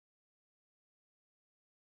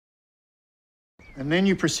And then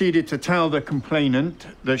you proceeded to tell the complainant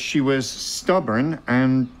that she was stubborn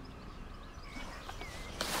and...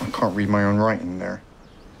 I can't read my own writing there.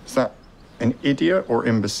 Is that an idiot or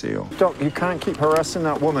imbecile? Doc, you can't keep harassing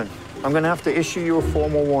that woman. I'm going to have to issue you a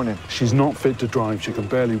formal warning. She's not fit to drive. She can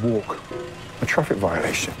barely walk. A traffic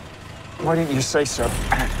violation? Why didn't you say so?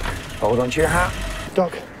 Hold on to your hat.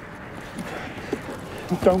 Doc,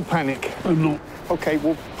 don't panic. I'm not. OK,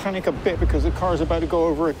 we'll panic a bit because the car's about to go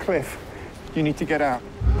over a cliff. You need to get out.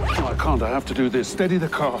 No, I can't. I have to do this. Steady the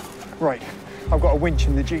car. Right. I've got a winch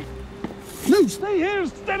in the Jeep. No, stay here.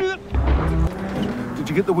 Steady the... Did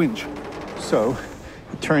you get the winch? So,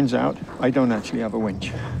 it turns out I don't actually have a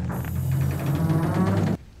winch.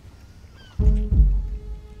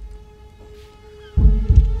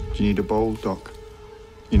 Do you need a bowl, Doc?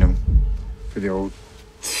 You know, for the old...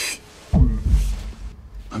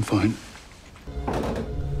 I'm fine.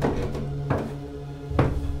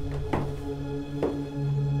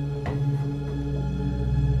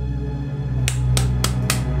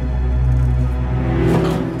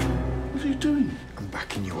 What are you doing? I'm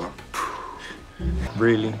backing you up.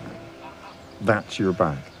 Really? That's your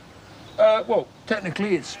bag? Well,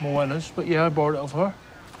 technically it's Moana's, but yeah, I borrowed it off her.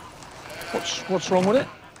 What's wrong with it?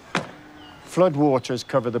 Floodwaters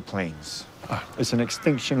cover the plains. It's an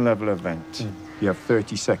extinction level event. You have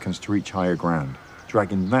 30 seconds to reach higher ground.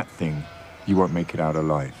 Dragging that thing, you won't make it out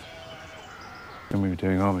alive. When we were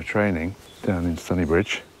doing army training down in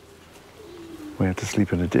Sunnybridge, we had to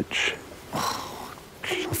sleep in a ditch. Oh,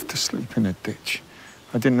 I'd love to sleep in a ditch.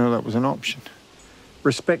 I didn't know that was an option.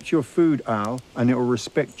 Respect your food, Al, and it will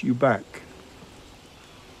respect you back.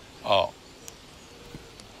 Oh.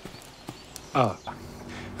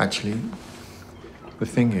 Actually, the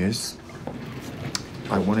thing is,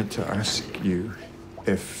 I wanted to ask you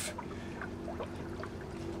if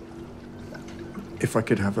I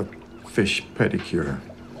could have a fish pedicure.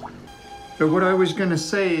 But what I was gonna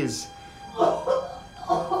say is,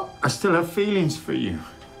 I still have feelings for you.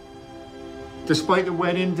 Despite the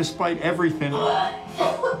wedding, despite everything.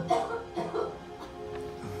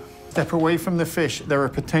 Step away from the fish. They're a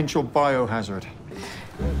potential biohazard.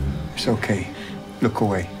 It's okay. Look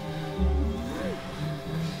away.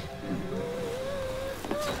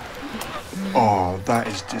 Oh, that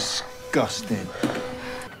is disgusting.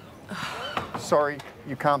 Sorry,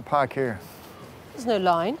 you can't park here. There's no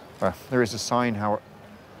line. There is a sign,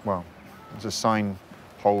 well, there's a sign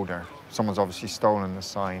holder. Someone's obviously stolen the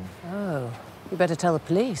sign. Oh, you better tell the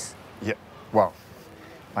police. Yeah, well,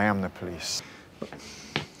 I am the police.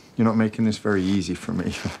 You're not making this very easy for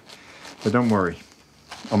me. But don't worry,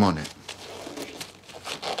 I'm on it.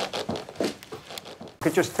 I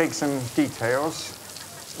could just take some details.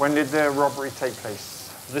 When did the robbery take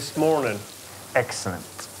place? This morning. Excellent.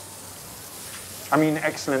 I mean,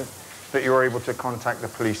 excellent that you were able to contact the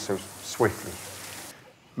police so swiftly.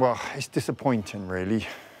 Well, it's disappointing, really.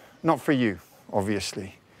 Not for you,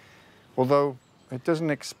 obviously. Although, it doesn't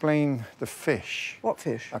explain the fish. What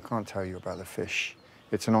fish? I can't tell you about the fish.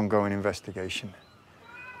 It's an ongoing investigation.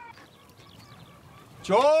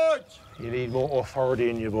 George! You need more authority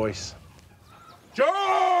in your voice.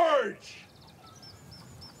 George!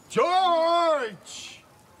 George!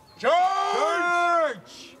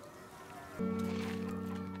 George!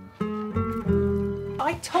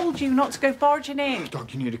 I told you not to go barging in.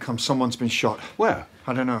 Doc, you need to come. Someone's been shot. Where?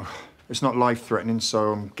 I don't know. It's not life-threatening,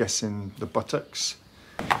 so I'm guessing the buttocks.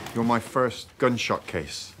 You're my first gunshot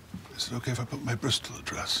case. Is it okay if I put my Bristol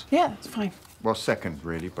address? Yeah, it's fine. Well, second,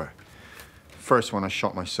 really, but first one I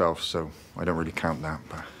shot myself, so I don't really count that,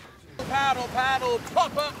 but... Paddle, paddle,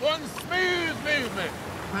 pop up one smooth movement.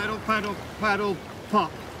 Paddle, paddle, paddle,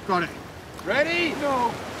 pop. Got it. Ready?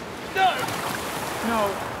 No. No.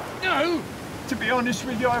 No. No. To be honest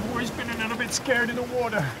with you, I've always been a little bit scared of the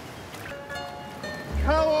water.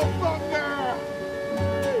 Cowabunga!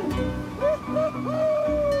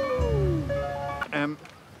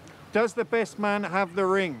 Does the best man have the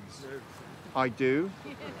rings? I do.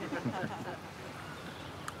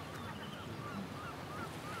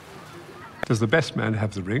 Does the best man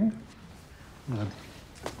have the ring? No.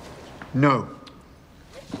 No.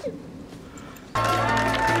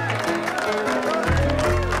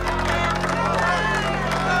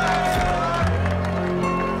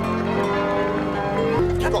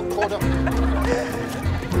 I got caught up.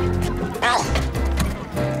 Ow!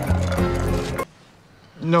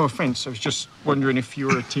 No offense, I was just wondering if you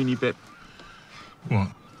were a teeny bit... What?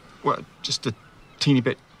 Well, just a teeny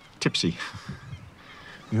bit tipsy.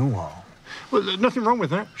 You are. Well, there's nothing wrong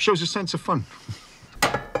with that. Shows a sense of fun.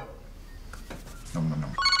 No.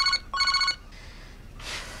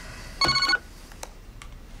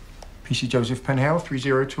 PC Joseph Penhale,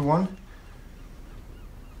 3021.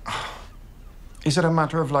 Is it a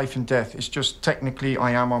matter of life and death? It's just technically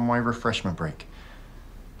I am on my refreshment break.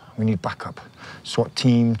 We need backup. SWAT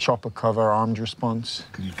team, chopper cover, armed response.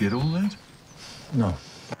 Can you get all that? No.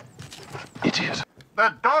 Idiot.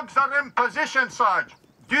 The dogs are in position, Sarge.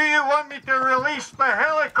 Do you want me to release the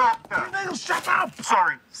helicopter? Penhale, shut up!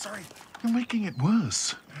 Sorry. You're making it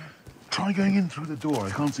worse. Try going in through the door. I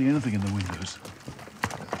can't see anything in the windows.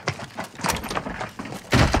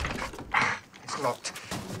 It's locked.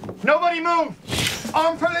 Nobody move!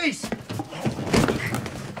 Armed police!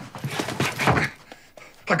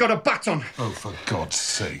 I got a baton. Oh, for God's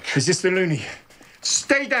sake. Is this the loony?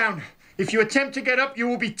 Stay down. If you attempt to get up, you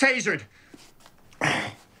will be tasered.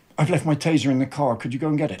 I've left my taser in the car. Could you go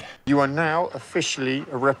and get it? You are now officially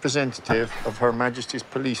a representative of Her Majesty's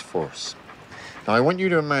Police Force. Now, I want you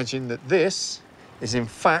to imagine that this is, in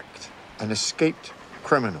fact, an escaped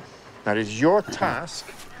criminal. That is your task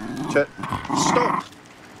to stop.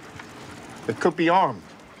 It could be armed.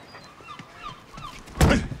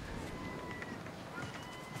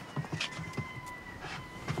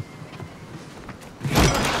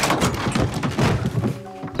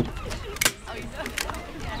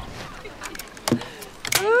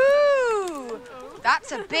 Ooh,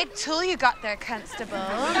 that's a big tool you got there, Constable.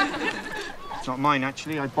 It's not mine,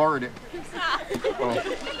 actually. I borrowed it.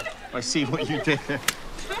 Oh, I see what you did there.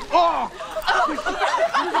 Oh!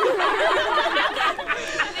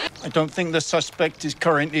 I don't think the suspect is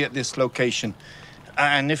currently at this location.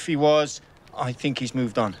 And if he was, I think he's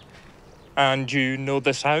moved on. And you know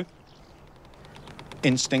this how?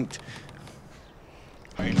 Instinct.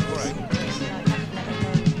 I know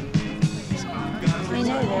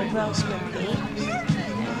they're well scrimpy.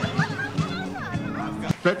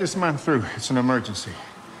 Let this man through. It's an emergency.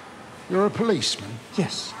 You're a policeman?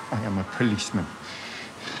 Yes, I am a policeman.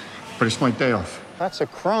 But it's my day off. That's a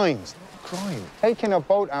crime. Crime. Taking a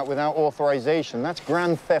boat out without authorization, that's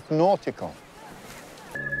grand theft nautical.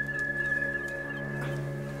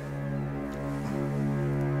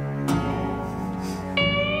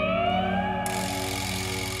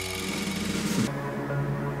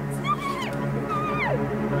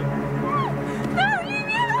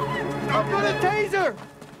 I've got a taser!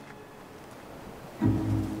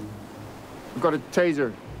 I've got a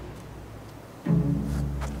taser.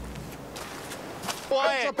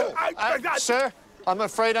 Quiet. Sir, I'm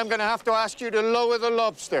afraid I'm going to have to ask you to lower the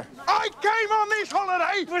lobster. I came on this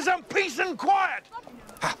holiday for some peace and quiet.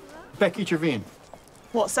 Becky Trevine,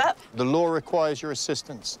 What's up? the law requires your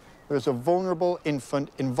assistance. There's a vulnerable infant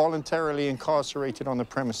involuntarily incarcerated on the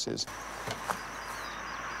premises.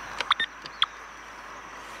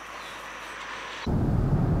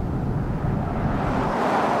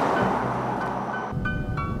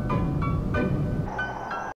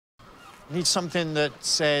 Need something that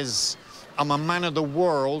says, I'm a man of the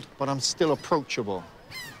world, but I'm still approachable.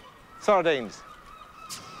 Sardines.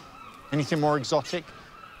 Anything more exotic?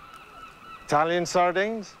 Italian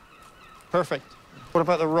sardines? Perfect. What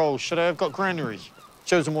about the rolls? Should I have got granary?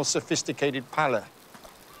 Shows a more sophisticated palate.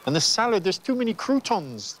 And the salad, there's too many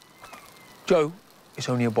croutons. Joe, it's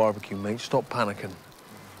only a barbecue, mate. Stop panicking.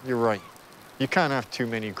 You're right. You can't have too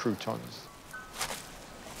many croutons.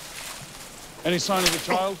 Any sign of the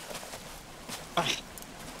child?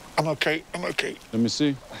 I'm okay. Let me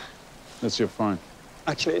see. That's your fine.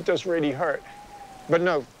 Actually, it does really hurt. But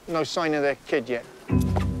no sign of the kid yet.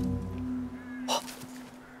 What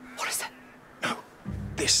is that? No,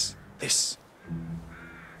 this.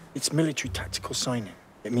 It's military tactical signing.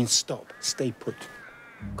 It means stop, stay put.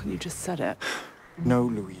 Couldn't you just said it? No,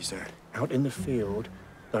 Louisa. Out in the field,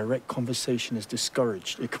 direct conversation is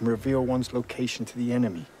discouraged. It can reveal one's location to the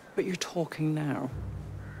enemy. But you're talking now.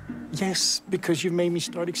 Yes, because you've made me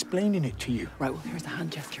start explaining it to you. Right, well, here's a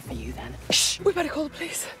hand gesture for you then. Shh! We better call the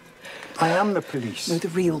police. I am the police. No, the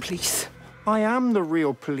real police. I am the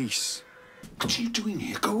real police. What are you doing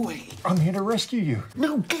here? Go away. I'm here to rescue you.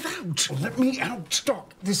 No, get out. Let me out.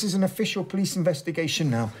 Stop. This is an official police investigation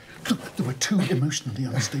now. Look, there were two emotionally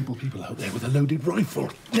unstable people out there with a loaded rifle.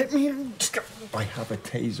 Let me in. I have a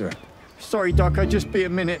taser. Sorry, Doc, I just be a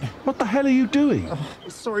minute. What the hell are you doing?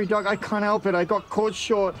 Sorry, Doc, I can't help it. I got caught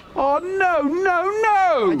short. Oh,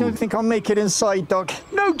 no! I don't think I'll make it inside, Doc.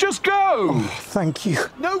 No, just go! Oh, thank you.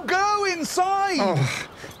 No, go inside.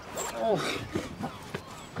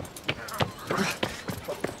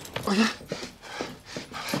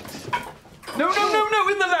 No,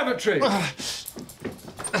 in the lavatory!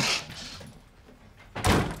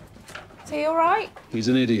 Is he all right? He's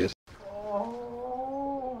an idiot.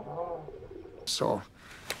 So,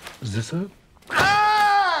 Is this her?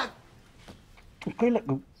 ah! Okay, let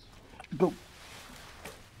go. Go.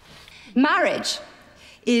 Marriage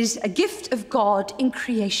is a gift of God in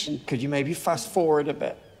creation. Could you maybe fast forward a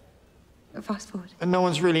bit? Fast forward. And no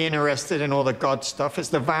one's really interested in all the God stuff. It's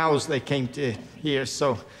the vows they came to hear,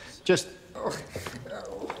 so just...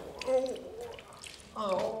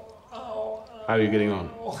 How are you getting on?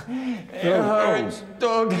 It hurts,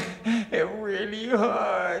 Doug. It really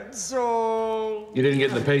hurts. Oh. You didn't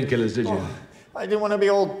get the painkillers, did you? I didn't want to be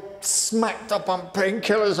all smacked up on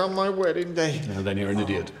painkillers on my wedding day. No, then you're an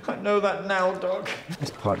idiot. I know that now, Doug.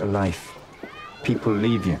 It's part of life. People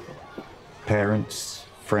leave you. Parents,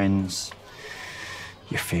 friends,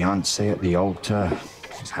 your fiancé at the altar.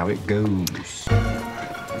 It's how it goes.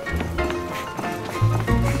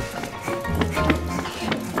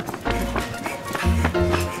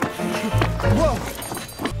 Whoa!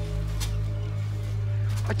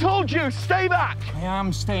 I told you, stay back! I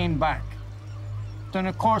am staying back. Done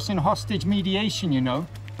a course in hostage mediation, you know.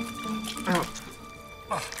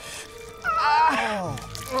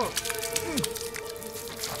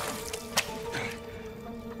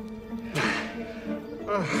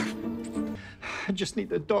 I just need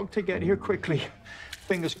the dog to get here quickly.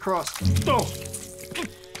 Fingers crossed. Oh.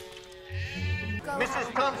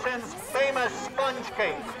 Mrs. Thompson's famous sponge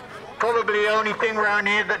cake. Probably the only thing around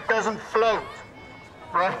here that doesn't float,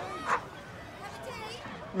 right?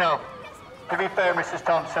 No. To be fair, Mrs.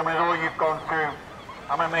 Thompson, with all you've gone through,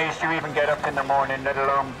 I'm amazed you even get up in the morning, let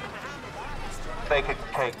alone bake a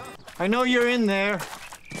cake. I know you're in there.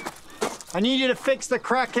 I need you to fix the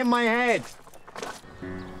crack in my head.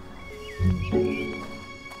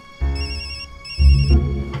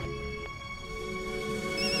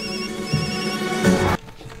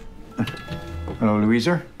 Hello,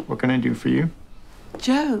 Louisa. What can I do for you?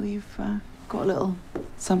 Joe, you've got a little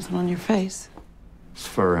something on your face. It's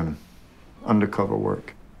for undercover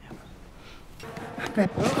work.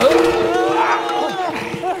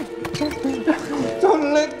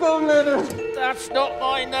 Don't let go, Leonard. That's not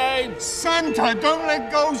my name. Santa, don't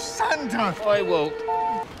let go, Santa. I won't.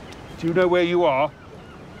 Do you know where you are?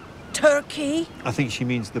 Turkey? I think she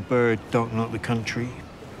means the bird, don't not the country.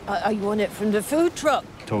 I want it from the food truck.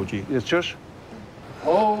 Told you. Yes, Josh?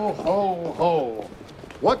 Ho, ho, ho.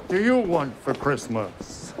 What do you want for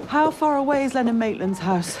Christmas? How far away is Lennon Maitland's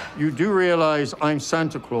house? You do realize I'm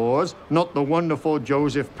Santa Claus, not the wonderful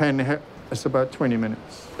Joseph Penhale. It's about 20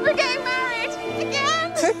 minutes. We're getting married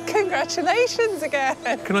again! Congratulations again.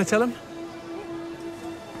 Can I tell him?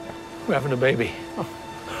 We're having a baby.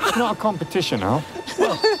 It's not a competition, Al.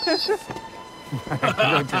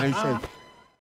 Congratulations.